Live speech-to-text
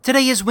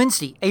Today is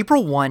Wednesday,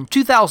 April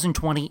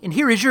 2020, and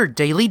here is your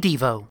Daily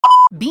Devo.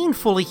 Being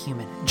fully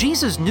human,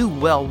 Jesus knew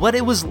well what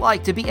it was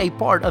like to be a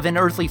part of an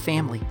earthly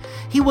family.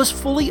 He was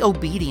fully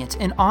obedient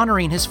in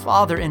honoring his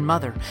father and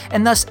mother,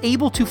 and thus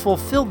able to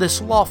fulfill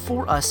this law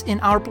for us in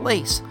our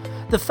place.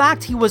 The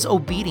fact he was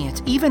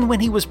obedient, even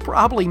when he was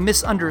probably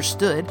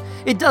misunderstood,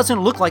 it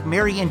doesn't look like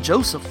Mary and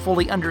Joseph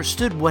fully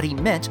understood what he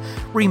meant,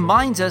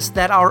 reminds us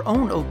that our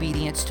own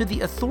obedience to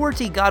the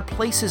authority God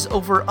places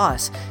over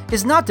us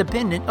is not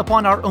dependent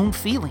upon our own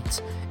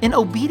feelings. In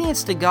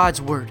obedience to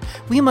God's word,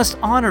 we must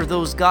honor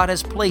those God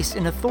has placed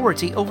in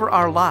authority over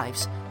our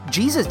lives.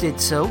 Jesus did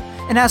so,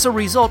 and as a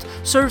result,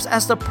 serves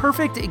as the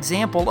perfect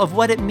example of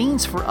what it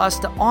means for us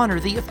to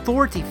honor the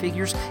authority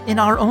figures in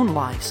our own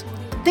lives.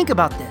 Think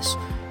about this.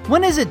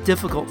 When is it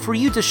difficult for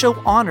you to show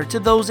honor to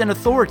those in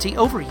authority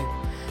over you?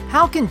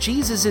 How can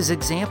Jesus'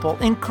 example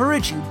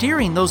encourage you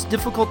during those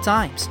difficult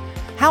times?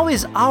 How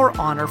is our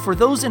honor for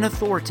those in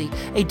authority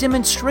a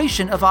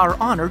demonstration of our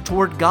honor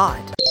toward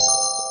God?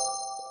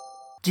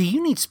 Do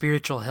you need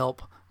spiritual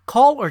help?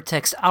 Call or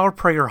text our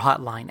prayer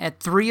hotline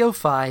at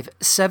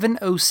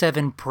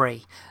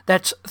 305-707-PRAY.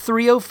 That's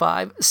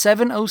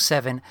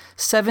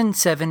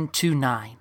 305-707-7729.